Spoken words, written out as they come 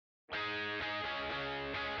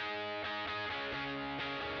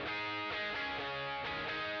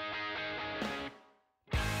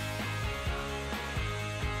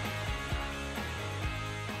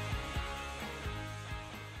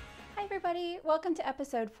everybody. Welcome to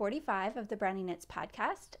episode 45 of the BrownieKnits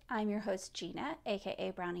podcast. I'm your host, Gina,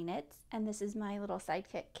 aka BrownieKnits, and this is my little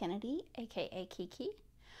sidekick, Kennedy, aka Kiki.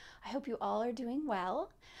 I hope you all are doing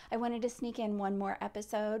well. I wanted to sneak in one more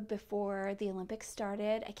episode before the Olympics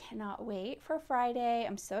started. I cannot wait for Friday.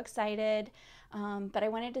 I'm so excited. But I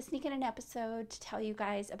wanted to sneak in an episode to tell you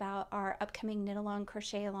guys about our upcoming knit along,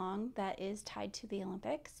 crochet along that is tied to the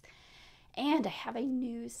Olympics. And I have a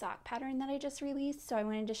new sock pattern that I just released, so I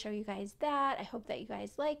wanted to show you guys that. I hope that you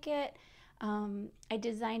guys like it. I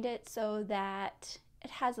designed it so that it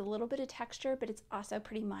has a little bit of texture, but it's also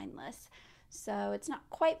pretty mindless. So it's not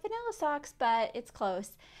quite vanilla socks, but it's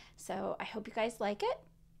close. So I hope you guys like it.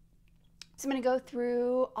 So I'm going to go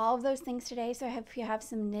through all of those things today. So I hope you have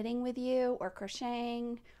some knitting with you or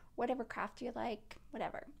crocheting, whatever craft you like,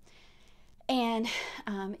 whatever. And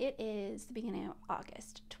it is the beginning of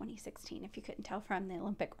August 2016, if you couldn't tell from the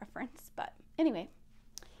Olympic reference. But anyway,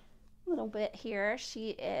 a little bit here. She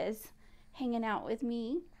is hanging out with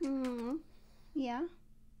me. Yeah.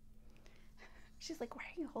 She's like, why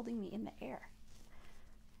are you holding me in the air?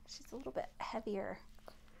 She's a little bit heavier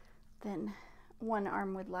than one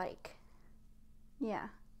arm would like. Yeah.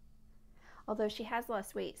 Although she has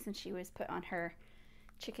lost weight since she was put on her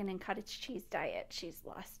chicken and cottage cheese diet. She's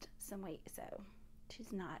lost some weight, so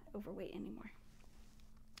she's not overweight anymore.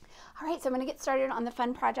 All right, so I'm going to get started on the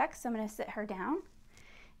fun project. So I'm going to sit her down,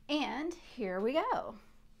 and here we go.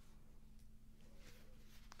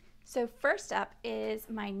 So first up is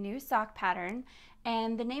my new sock pattern,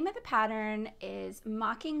 and the name of the pattern is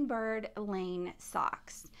Mockingbird Lane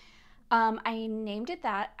Socks. I named it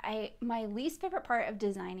that. My least favorite part of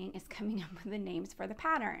designing is coming up with the names for the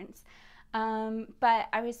patterns. But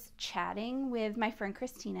I was chatting with my friend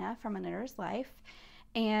Christina from A Knitter's Life,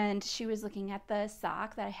 and she was looking at the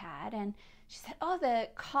sock that I had, and she said, oh, the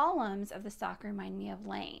columns of the sock remind me of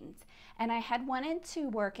lanes. And I had wanted to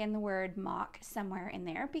work in the word mock somewhere in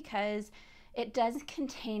there because it does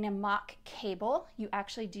contain a mock cable. You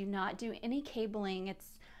actually do not do any cabling.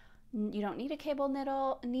 You don't need a cable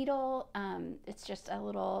needle. It's just a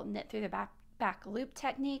little knit through the back loop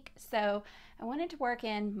technique. So I wanted to work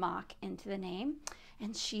in mock into the name,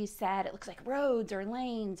 and she said it looks like roads or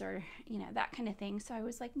lanes or that kind of thing. So I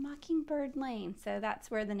was like, Mockingbird Lane. So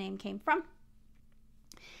that's where the name came from.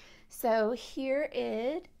 So here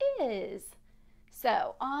it is.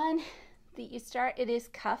 So on the start, it is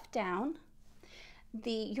cuffed down.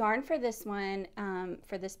 The yarn for this one,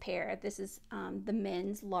 for this pair, this is the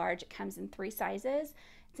men's large. It comes in 3 sizes.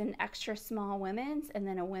 It's an extra small women's, and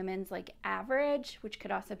then a women's like average, which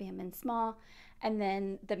could also be a men's small, and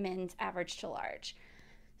then the men's average to large.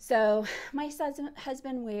 So my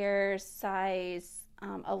husband wears size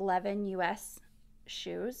 11 US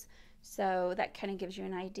shoes, so that kind of gives you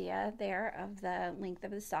an idea there of the length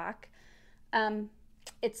of the sock.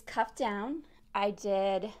 It's cuffed down. I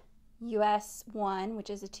did US 1, which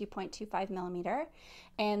is a 2.25 millimeter,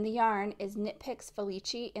 and the yarn is Knit Picks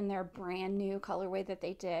Felici in their brand new colorway that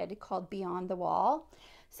they did called Beyond the Wall.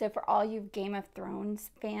 So for all you Game of Thrones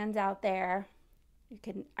fans out there, you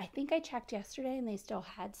can, I think I checked yesterday and they still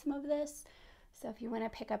had some of this. So if you want to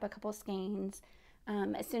pick up a couple skeins,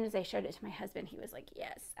 as soon as I showed it to my husband, he was like,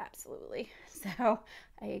 yes, absolutely. So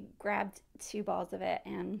I grabbed 2 balls of it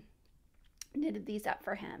and knitted these up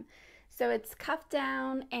for him. So it's cuffed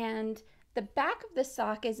down, and the back of the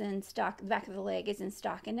sock is in stock, the back of the leg is in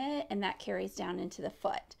stockinette, and that carries down into the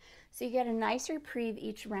foot. So you get a nice reprieve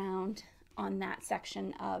each round on that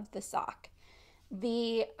section of the sock.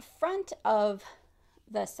 The front of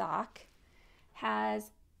the sock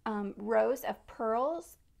has rows of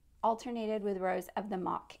pearls alternated with rows of the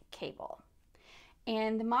mock cable.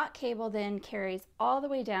 And the mock cable then carries all the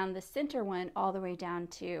way down, the center one, all the way down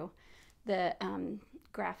to the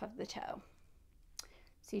graph of the toe.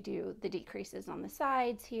 So you do the decreases on the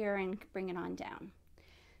sides here and bring it on down.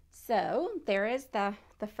 So there is the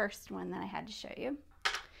first one that I had to show you.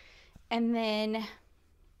 And then,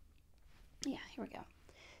 yeah, here we go.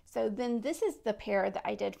 So then this is the pair that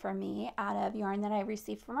I did for me out of yarn that I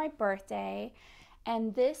received for my birthday.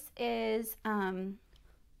 And this is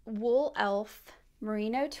Wollelfe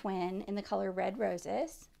Merino Twin in the color Red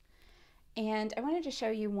Roses. And I wanted to show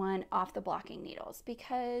you one off the blocking needles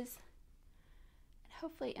because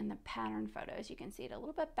hopefully in the pattern photos you can see it a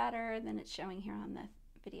little bit better than it's showing here on the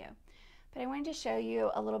video. But I wanted to show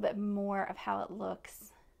you a little bit more of how it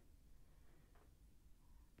looks.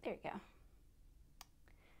 There you go.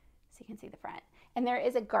 So you can see the front. And there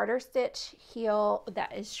is a garter stitch heel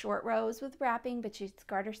that is short rows with wrapping, but it's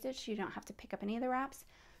garter stitch. You don't have to pick up any of the wraps.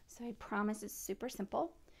 So I promise it's super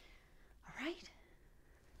simple. All right.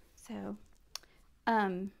 So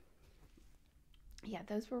yeah,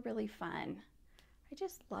 those were really fun. I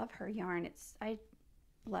just love her yarn. I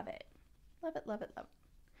love it. Love it, love it, love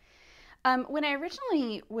it. When I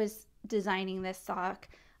originally was designing this sock,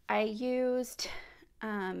 I used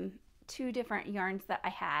 2 different yarns that I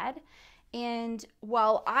had. And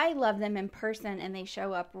while I love them in person and they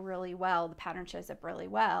show up really well, the pattern shows up really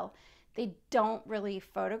well, they don't really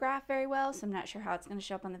photograph very well, so I'm not sure how it's going to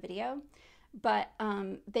show up on the video. But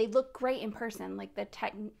they look great in person. Like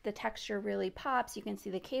the texture really pops. You can see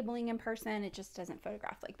the cabling in person. It just doesn't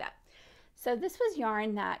photograph like that. So this was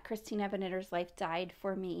yarn that Christina of A Knitter's Life dyed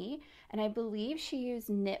for me, and I believe she used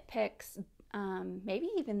Knit Picks, maybe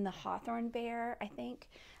even the Hawthorne Bear, I think,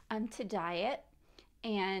 to dye it.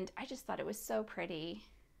 And I just thought it was so pretty,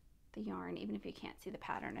 the yarn, even if you can't see the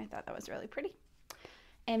pattern. I thought that was really pretty.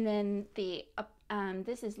 And then the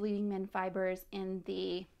this is Leading Men Fibers in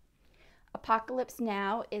the Apocalypse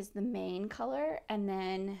Now is the main color, and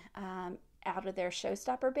then out of their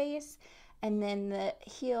Showstopper base, and then the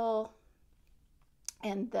heel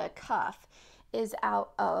and the cuff is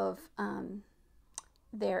out of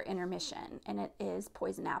their Intermission, and it is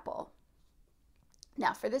Poison Apple.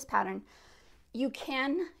 Now for this pattern, you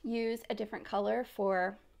can use a different color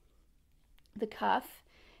for the cuff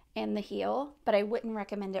and the heel, but I wouldn't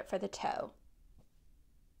recommend it for the toe.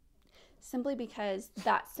 Simply because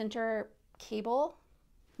that center cable,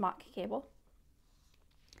 mock cable,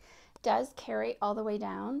 does carry all the way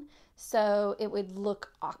down, so it would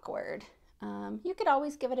look awkward. You could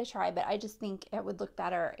always give it a try, but I just think it would look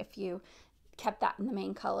better if you kept that in the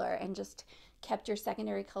main color and just kept your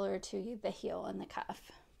secondary color to the heel and the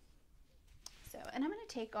cuff. So, and I'm going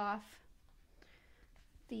to take off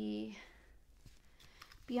the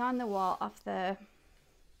Beyond the Wall off that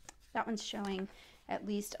one's showing, at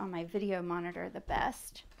least on my video monitor, the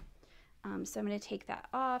best. So I'm going to take that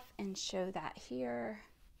off and show that here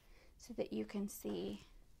so that you can see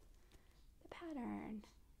the pattern.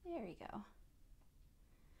 There you go.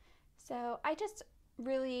 So I just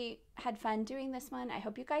really had fun doing this one. I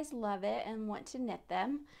hope you guys love it and want to knit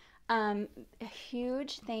them. A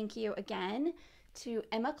huge thank you again to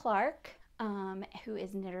Emma Clark, who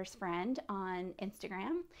is Knitter's Friend on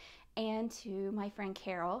Instagram, and to my friend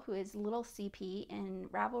Carol, who is Little CP in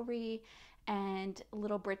Ravelry, and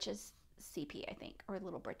Little Britches CP, I think, or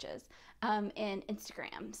Little Britches, in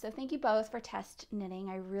Instagram. So thank you both for test knitting.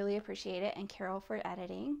 I really appreciate it, and Carol for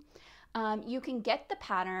editing. You can get the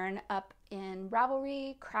pattern up in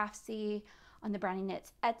Ravelry, Craftsy, on the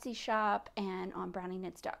BrownieKnits Etsy shop, and on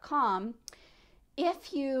BrownieKnits.com.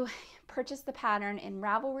 If you purchase the pattern in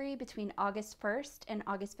Ravelry between August 1st and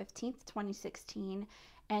August 15th, 2016,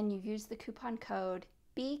 and you use the coupon code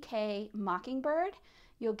BK Mockingbird,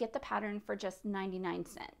 you'll get the pattern for just 99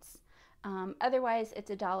 cents. Otherwise,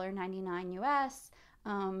 it's $1.99 US.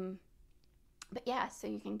 But yeah, so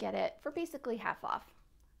you can get it for basically half off,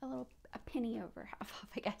 a penny over half off,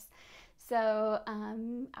 I guess. So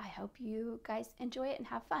I hope you guys enjoy it and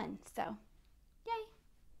have fun. So yay.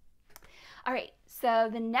 All right, so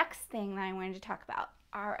the next thing that I wanted to talk about,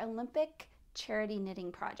 our Olympic charity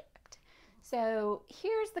knitting project. So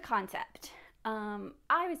here's the concept.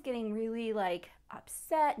 I was getting really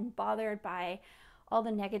upset and bothered by all the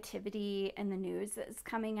negativity and the news that's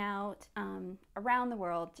coming out around the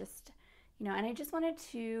world, and I just wanted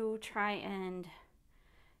to try and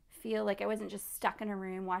feel like I wasn't just stuck in a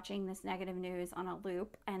room watching this negative news on a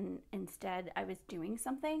loop, and instead I was doing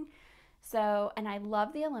something. So, and I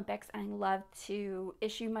love the Olympics, and I love to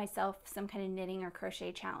issue myself some kind of knitting or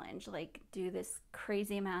crochet challenge, like do this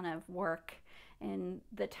crazy amount of work in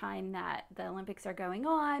the time that the Olympics are going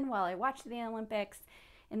on while I watch the Olympics,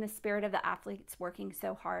 in the spirit of the athletes working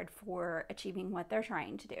so hard for achieving what they're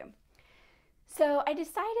trying to do. So I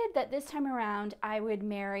decided that this time around I would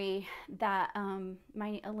marry that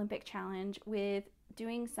my Olympic challenge with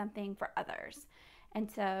doing something for others. And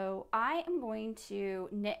so I am going to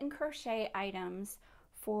knit and crochet items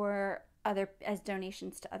for as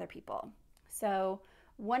donations to other people. So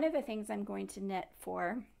one of the things I'm going to knit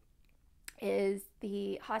for is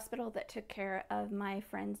the hospital that took care of my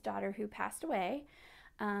friend's daughter who passed away.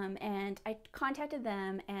 And I contacted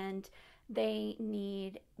them, and they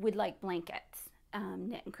would like blankets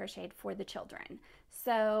knit and crocheted for the children.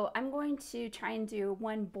 So I'm going to try and do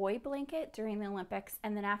one boy blanket during the Olympics,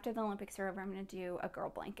 and then after the Olympics are over, I'm going to do a girl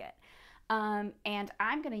blanket. And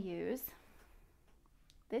I'm going to use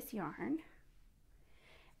this yarn,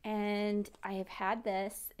 and I have had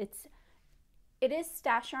this. It is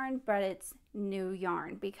stash yarn, but it's new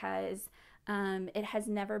yarn because it has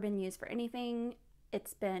never been used for anything.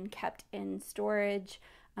 It's been kept in storage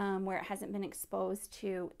where it hasn't been exposed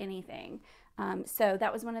to anything. So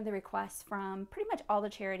that was one of the requests from pretty much all the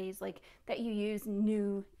charities, like that you use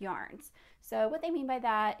new yarns. So what they mean by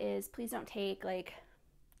that is please don't take, like,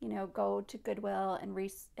 you know, go to Goodwill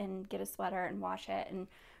and get a sweater and wash it and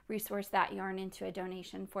resource that yarn into a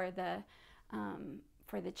donation for the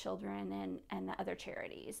children and the other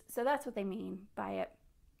charities. So that's what they mean by it.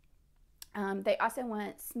 They also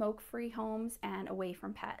want smoke-free homes and away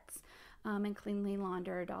from pets, and cleanly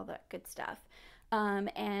laundered, all that good stuff.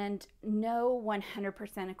 And no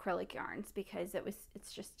 100% acrylic yarns, because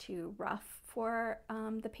it's just too rough for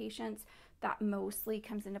the patients. That mostly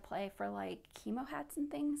comes into play for like chemo hats and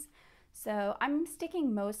things. So I'm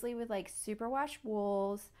sticking mostly with like superwash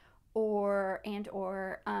wools or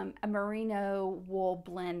a merino wool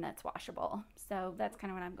blend that's washable. So that's kind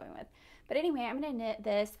of what I'm going with. But anyway, I'm going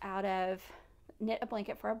to knit a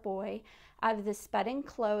blanket for a boy out of this Spudding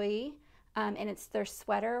Chloe, and it's their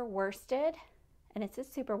sweater worsted, and it's a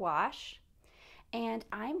superwash. And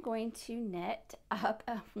I'm going to knit up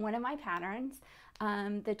one of my patterns,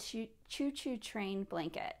 the Choo Train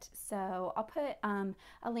blanket. So I'll put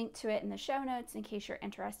a link to it in the show notes in case you're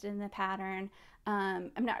interested in the pattern.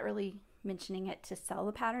 I'm not really mentioning it to sell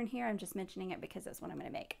the pattern here. I'm just mentioning it because that's what I'm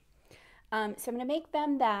going to make. So I'm going to make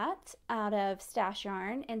them that out of stash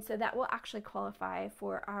yarn, and so that will actually qualify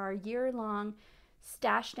for our year-long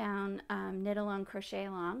stash down knit along crochet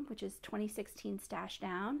along, which is 2016 stash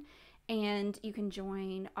down. And you can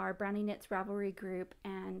join our BrownieKnits Ravelry group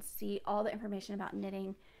and see all the information about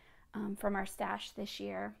knitting from our stash this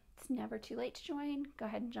year. It's never too late to join. Go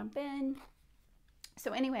ahead and jump in.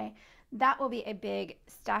 So anyway, that will be a big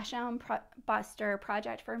stash down buster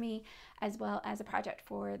project for me, as well as a project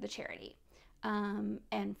for the charity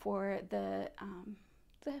and for the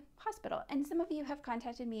hospital. And some of you have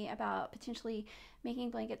contacted me about potentially making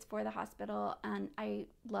blankets for the hospital, and I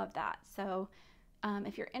love that. So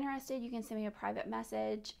if you're interested, you can send me a private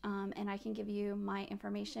message, and I can give you my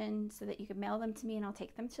information so that you can mail them to me and I'll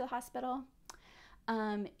take them to the hospital.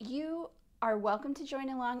 You are welcome to join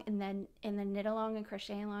along in the knit along and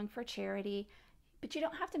crochet along for charity, but you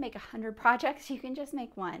don't have to make 100 projects. You can just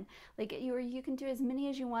make one. Like you can do as many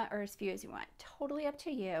as you want or as few as you want. Totally up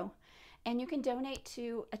to you. And you can donate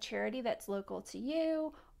to a charity that's local to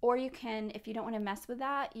you, or you can, if you don't want to mess with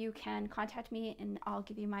that, you can contact me and I'll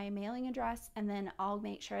give you my mailing address, and then I'll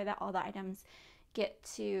make sure that all the items get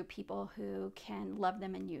to people who can love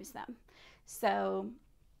them and use them. So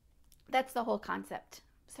that's the whole concept.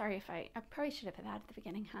 Sorry if I probably should have put that at the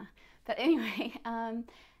beginning, huh? But anyway,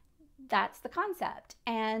 that's the concept.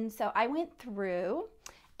 And so I went through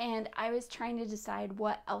and I was trying to decide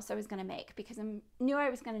what else I was going to make, because I knew I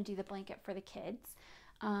was going to do the blanket for the kids.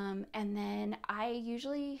 And then I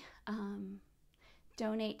usually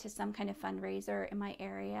donate to some kind of fundraiser in my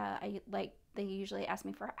area. They usually ask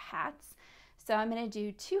me for hats. So I'm going to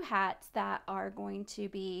do 2 hats that are going to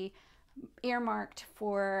be earmarked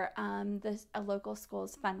for a local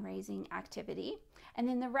school's fundraising activity. And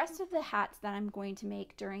then the rest of the hats that I'm going to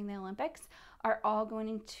make during the Olympics are all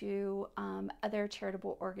going to other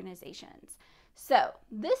charitable organizations. So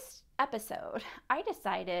this episode, I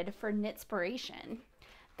decided for Knitspiration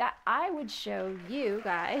that I would show you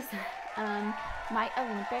guys my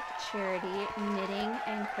Olympic charity knitting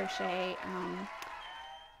and crochet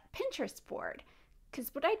Pinterest board.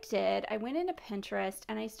 Because what I did, I went into Pinterest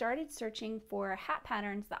and I started searching for hat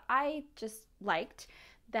patterns that I just liked,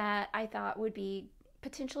 that I thought would be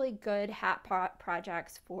potentially good hat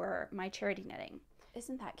projects for my charity knitting.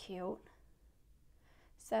 Isn't that cute?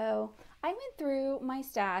 So I went through my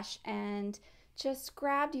stash and just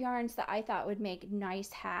grabbed yarns that I thought would make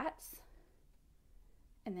nice hats.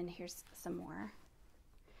 And then here's some more.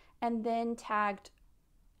 And then tagged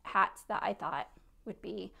hats that I thought would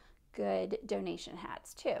be good donation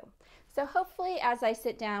hats too. So hopefully as I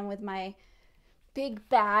sit down with my big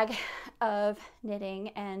bag of knitting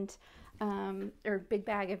and or big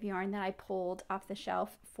bag of yarn that I pulled off the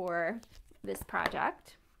shelf for this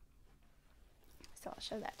project. So I'll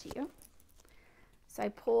show that to you. So I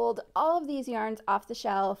pulled all of these yarns off the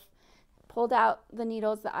shelf, pulled out the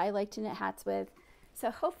needles that I like to knit hats with.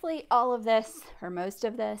 So hopefully all of this, or most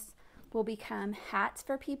of this, will become hats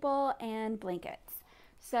for people and blankets.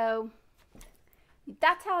 So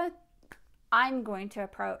that's how I'm going to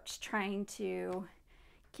approach trying to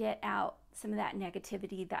get out some of that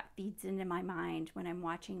negativity that feeds into my mind when I'm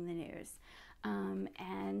watching the news.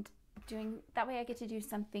 And that way I get to do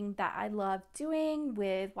something that I love doing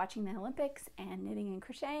with watching the Olympics and knitting and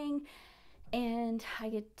crocheting, and I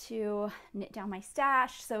get to knit down my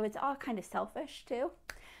stash, so it's all kind of selfish too.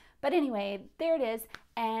 But anyway, there it is.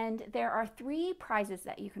 And there are 3 prizes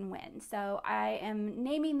that you can win. So I am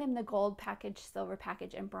naming them the gold package, silver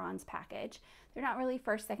package, and bronze package. They're not really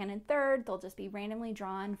first, second, and third. They'll just be randomly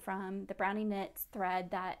drawn from the BrownieKnits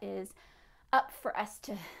thread that is up for us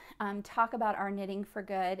to talk about our knitting for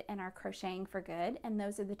good and our crocheting for good. And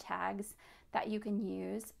those are the tags that you can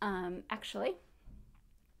use. Actually,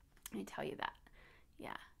 let me tell you that.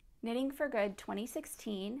 Yeah, Knitting for Good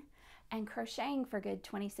 2016 and Crocheting for Good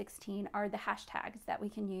 2016 are the hashtags that we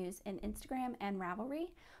can use in Instagram and Ravelry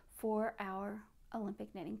for our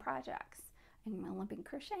Olympic knitting projects and Olympic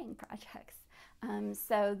crocheting projects.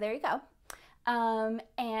 So there you go.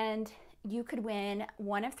 And you could win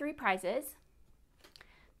one of 3 prizes.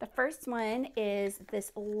 The first one is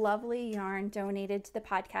this lovely yarn donated to the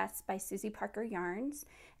podcast by Susie Parker Yarns,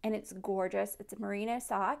 and it's gorgeous. It's a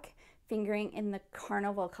Merino-Sock fingering in the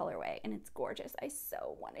Carnival colorway, and it's gorgeous. I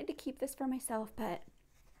so wanted to keep this for myself, but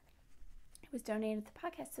it was donated to the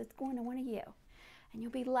podcast, so it's going to one of you. And you'll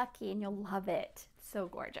be lucky and you'll love it. It's so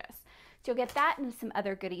gorgeous. So you'll get that and some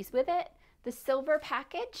other goodies with it. The silver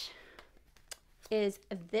package is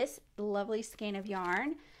this lovely skein of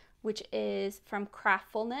yarn, which is from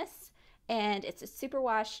Craftfulness, and it's a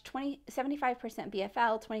superwash 75%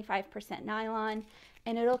 BFL, 25% nylon,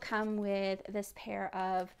 and it'll come with this pair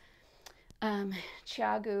of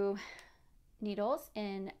Choo needles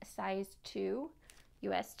in size 2,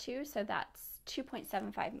 US 2, so that's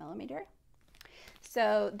 2.75 millimeter.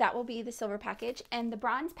 So that will be the silver package, and the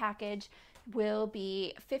bronze package will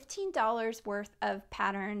be $15 worth of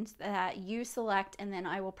patterns that you select, and then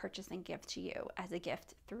I will purchase and give to you as a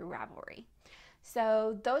gift through Ravelry.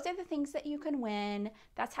 So those are the things that you can win.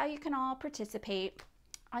 That's how you can all participate.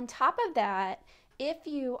 On top of that, if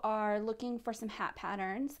you are looking for some hat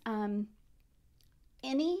patterns,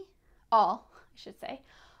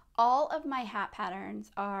 all of my hat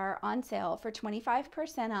patterns are on sale for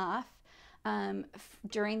 25% off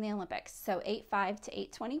during the Olympics. So 8/5 to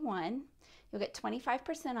 8/21. You'll get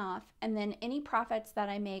 25% off, and then any profits that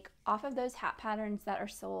I make off of those hat patterns that are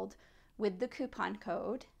sold with the coupon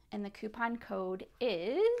code, and the coupon code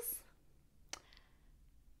is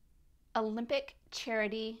Olympic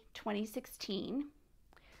Charity 2016.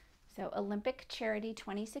 So Olympic Charity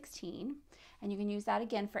 2016, and you can use that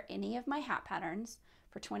again for any of my hat patterns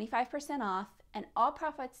for 25% off, and all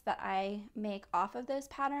profits that I make off of those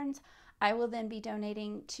patterns, I will then be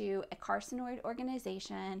donating to a carcinoid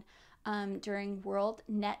organization during World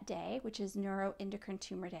Net Day, which is Neuroendocrine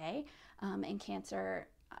Tumor Day, and Cancer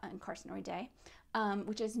and Carcinoid Day,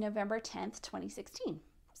 which is November 10th, 2016.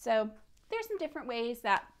 So there's some different ways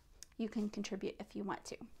that you can contribute if you want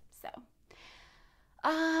to. So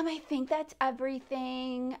I think that's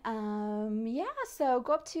everything. Yeah, so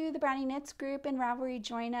go up to the BrownieKnits group in Ravelry,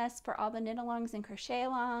 join us for all the knit alongs and crochet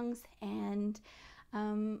alongs, and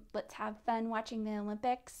let's have fun watching the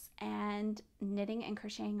Olympics and knitting and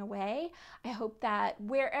crocheting away. I hope that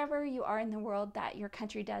wherever you are in the world that your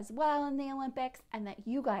country does well in the Olympics and that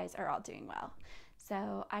you guys are all doing well.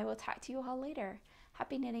 So I will talk to you all later.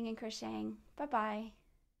 Happy knitting and crocheting. Bye-bye.